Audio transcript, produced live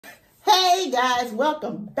Hey guys,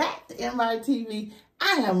 welcome back to MRTV.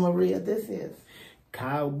 I am Maria. This is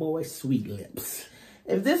Cowboy Sweet Lips.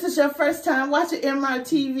 If this is your first time watching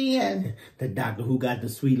MRTV and the doctor who got the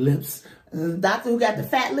sweet lips, the doctor who got the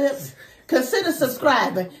fat lips, consider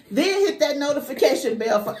subscribing. Then hit that notification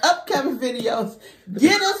bell for upcoming videos.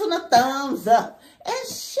 Give us a thumbs up and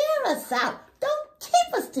share us out. Don't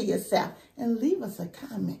keep us to yourself and leave us a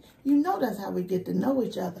comment. You know that's how we get to know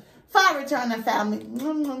each other. For our returning family,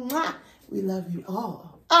 we love you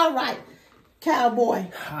all. All right, Cowboy.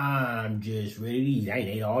 I'm just ready to eat. I ain't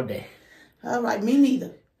ate all day. All right, me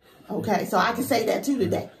neither. Okay, so I can say that too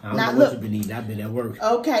today. I don't know what you've been eating. I've been at work.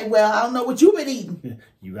 Okay, well, I don't know what you've been eating.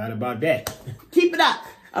 You right about that. Keep it up.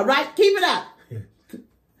 All right, keep it up.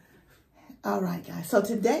 All right, guys. So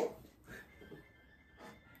today,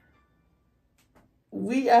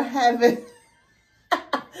 we are having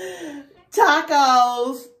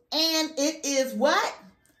tacos. And it is what?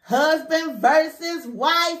 Husband versus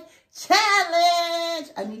wife challenge.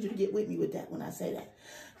 I need you to get with me with that when I say that.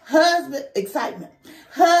 Husband, excitement.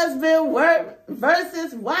 Husband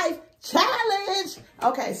versus wife challenge.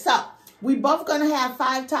 Okay, so we both going to have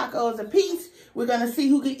 5 tacos apiece. We're going to see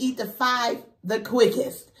who can eat the 5 the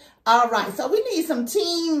quickest. All right, so we need some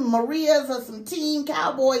Team Marias or some Team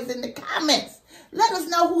Cowboys in the comments. Let us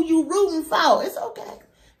know who you rooting for. It's okay.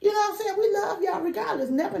 You know what I'm saying? We love y'all regardless.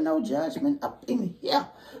 Never no judgment up in here.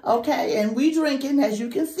 Okay, and we drinking, as you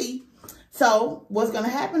can see. So what's going to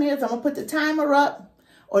happen is I'm going to put the timer up.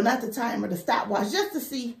 Or not the timer, the stopwatch, just to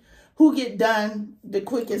see who get done the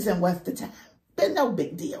quickest and what's the time. But no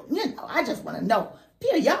big deal. You know, I just want to know.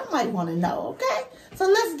 Peter, y'all might want to know, okay? So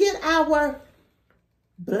let's get our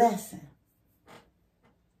blessing.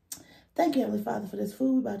 Thank you, Heavenly Father, for this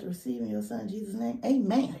food we're about to receive in your Son, Jesus' name.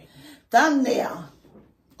 Amen. Thumbnail.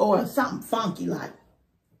 Or something funky like.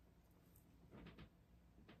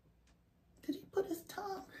 Did he put his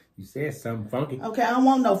tongue? You said something funky. Okay, I don't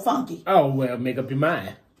want no funky. Oh, well, make up your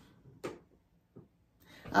mind.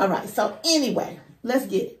 All right, so anyway, let's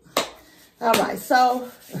get it. All right, so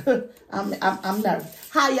I'm nervous.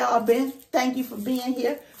 How y'all been? Thank you for being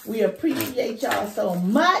here. We appreciate y'all so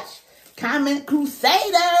much. Comment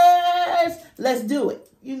Crusaders. Let's do it.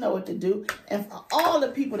 You know what to do. And for all the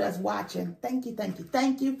people that's watching, thank you, thank you,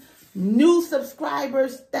 thank you. New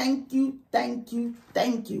subscribers, thank you, thank you,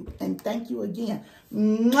 thank you. And thank you again.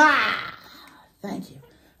 Mwah! Thank you.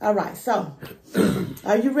 All right, so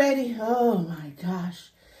are you ready? Oh, my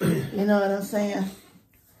gosh. You know what I'm saying?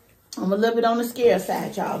 I'm a little bit on the scare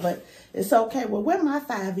side, y'all, but it's okay. Well, where my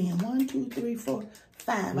 5 in? 1, 2, 3, 4,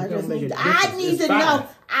 5. I just need to know.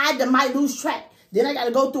 I might lose track. Then I got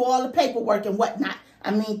to go through all the paperwork and whatnot. I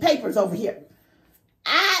mean, papers over here.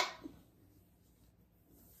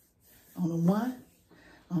 On the 1,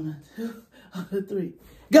 on the 2, on the 3.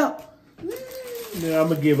 Go. Yeah, I'm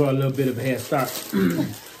going to give her a little bit of a head start.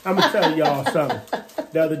 I'm going to tell y'all something.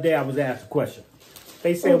 The other day I was asked a question.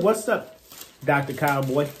 They said, what's up, Dr.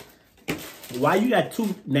 Cowboy? Why you got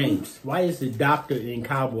 2 names? Why is it Doctor and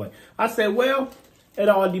Cowboy? I said, well, it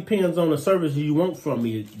all depends on the service you want from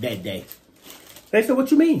me that day. They said, what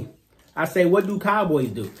you mean? I said, what do cowboys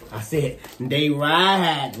do? I said, they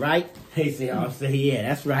ride, right? They said, I said, yeah,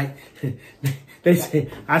 that's right. They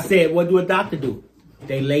said, I said, what do a doctor do?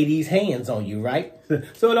 They lay these hands on you, right?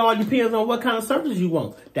 So it all depends on what kind of service you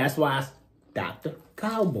want. That's why it's Dr.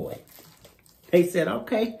 Cowboy. They said,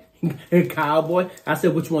 okay, Cowboy. I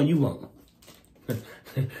said, which one you want?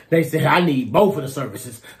 They said, I need both of the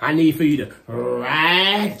services. I need for you to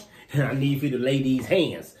ride, and I need for you to lay these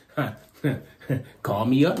hands. Call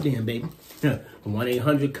me up then, baby.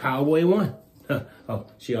 1-800-COWBOY1. Oh,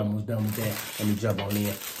 she almost done with that. Let me jump on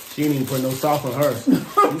in. She didn't even put no sauce on hers.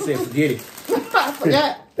 You said forget it. I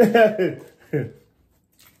forgot.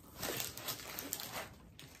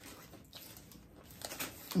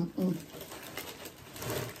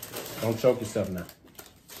 Don't choke yourself now.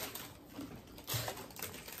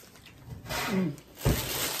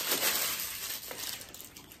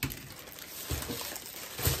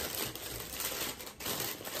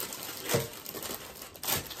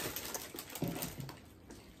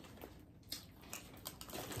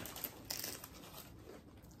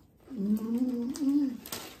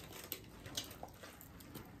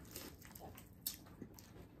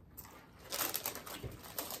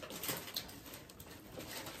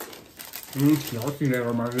 Y'all see that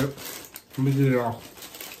on my lip? Let me get it off.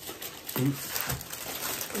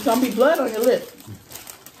 There's gonna be blood on your lip.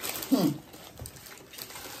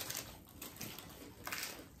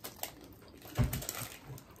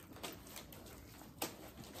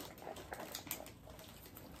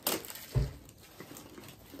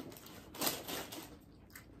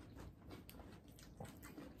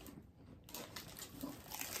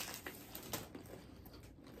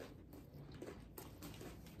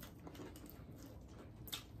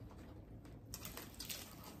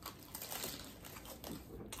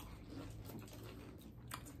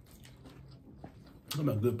 How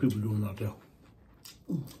about good people doing out there?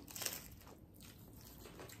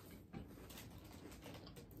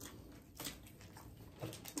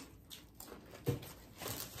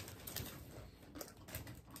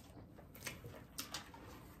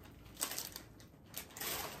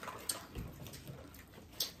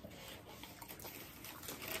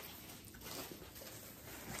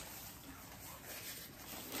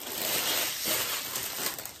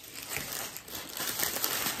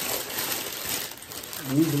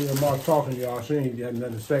 Usually I'm not talking to y'all, she ain't got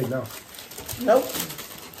nothing to say now. Nope.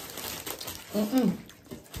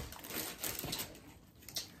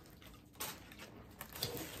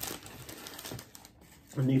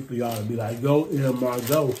 I need for y'all to be like, go, Emma,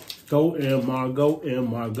 go. Go, Emma, go,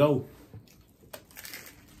 Emma, go.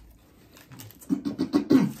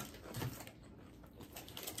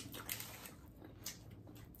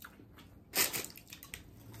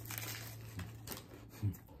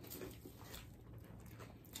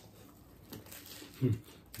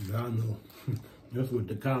 I know. That's what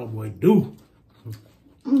the cowboy do.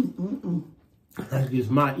 That's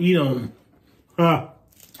just my eat on him. Huh.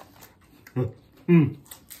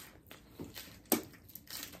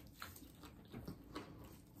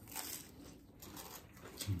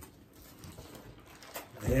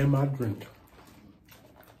 And my drink.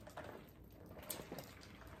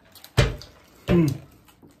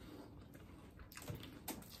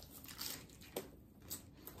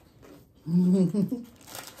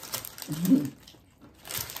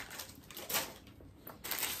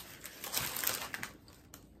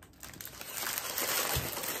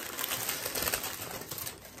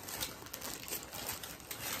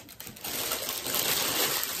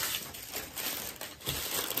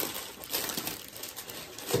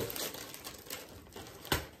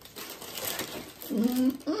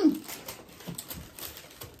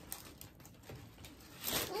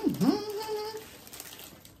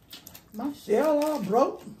 My shell all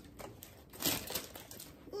broke.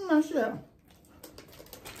 My shell.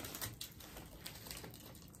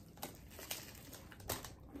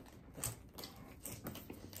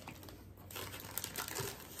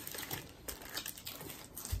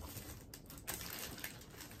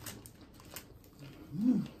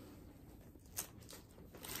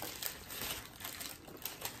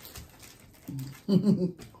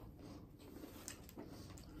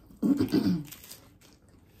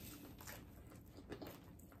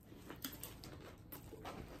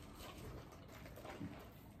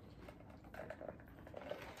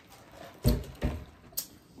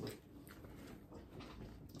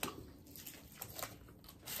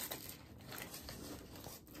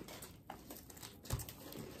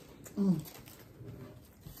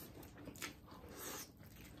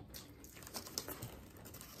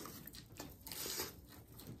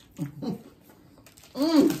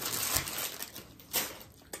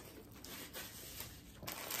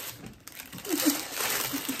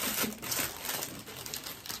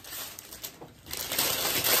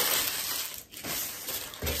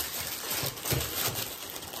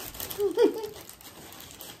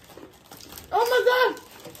 Oh my God.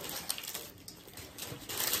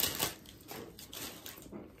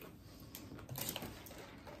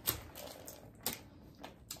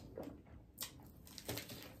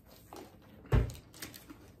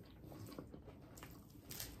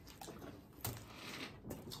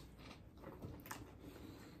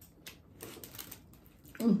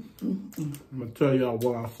 I'm gonna tell y'all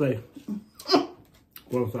what I say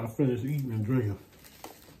once I finish eating and drinking.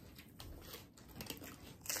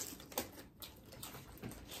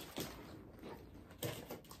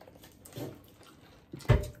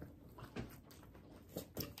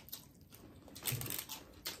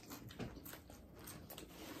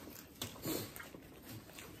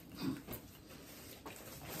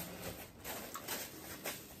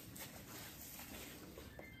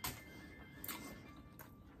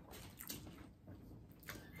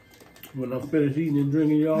 When I'm finished eating and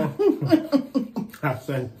drinking, y'all, I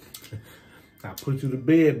say, I put you to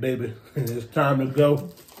bed, baby. It's time to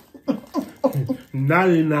go.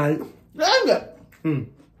 Nighty night. Dang it.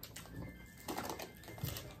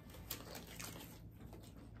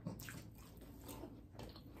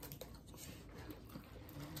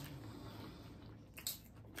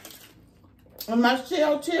 And my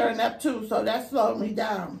shell tearing up too, so that slowed me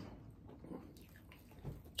down.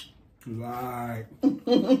 Right. Woo!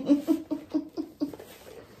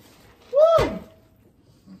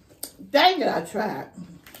 Dang it, I tried.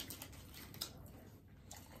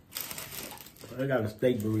 I got a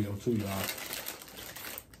steak burrito too, y'all.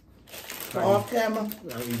 Off camera.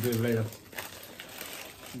 I'll eat this later.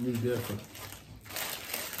 Eat this one.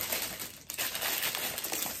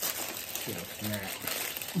 Yeah, snack.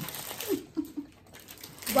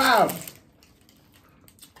 Wow.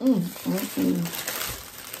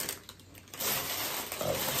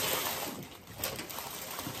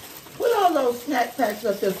 Put all those snack packs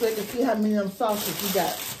up there so they can see how many of them sausages you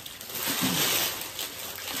got.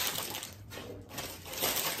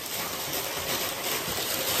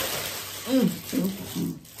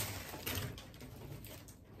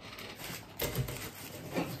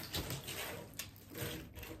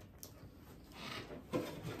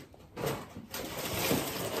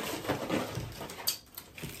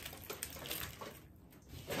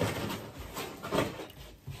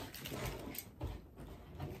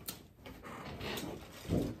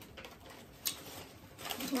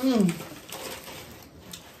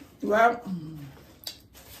 Well,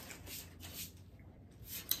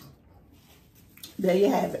 there you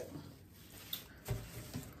have it.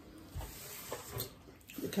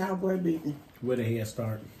 The cowboy beating. Where the hair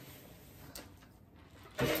start?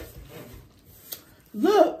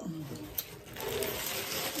 Look.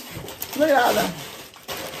 Look at all that.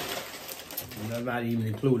 And I'm not even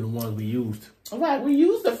including the ones we used. All right, we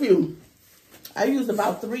used a few. I used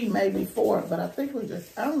about 3, maybe 4, but I think we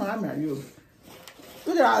just, I don't know how many I used.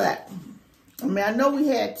 Look at all that. I mean, I know we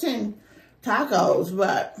had 10 tacos,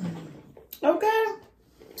 but okay.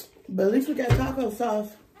 But at least we got taco sauce.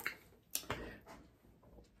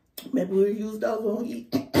 Maybe we'll use those when we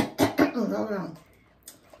eat. Hold on.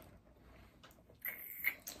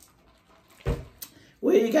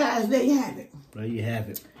 Well, you guys, there you have it. There you have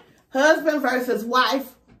it. Husband versus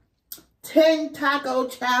wife, 10 taco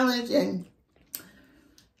challenge, and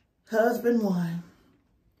husband won.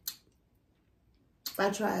 I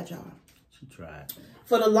tried, y'all. She tried.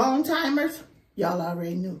 For the long timers, y'all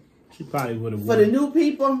already knew. She probably would have won. For the new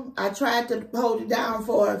people, I tried to hold it down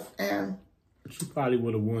for us, and she probably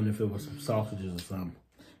would have won if it was some sausages or something.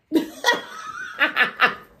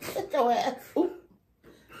 Go ahead. Ooh.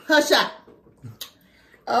 Hush up.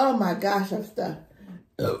 Oh my gosh, I'm stuck.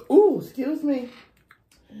 Ooh, excuse me.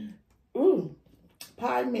 Ooh,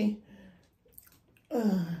 pardon me.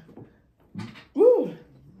 Ooh.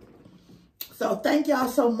 So thank y'all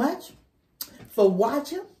so much for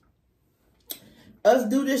watching us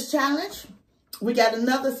do this challenge. We got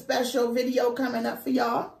another special video coming up for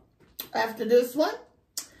y'all after this one.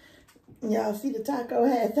 Y'all see the taco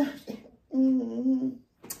head, don't you?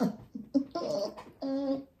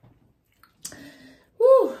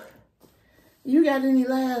 Woo. You got any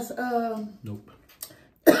last Nope.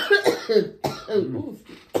 Ooh.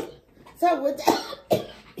 So with that,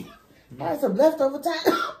 got some leftover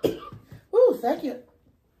time. Ooh, thank you.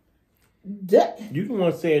 You can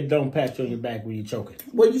want to say it, don't pat you on your back when you're choking.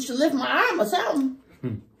 Well, you should lift my arm or something.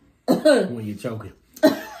 When you're choking.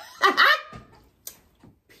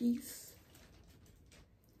 Peace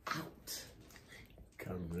out.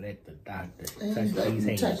 Come let the doctor touch these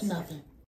hands. Touch nothing.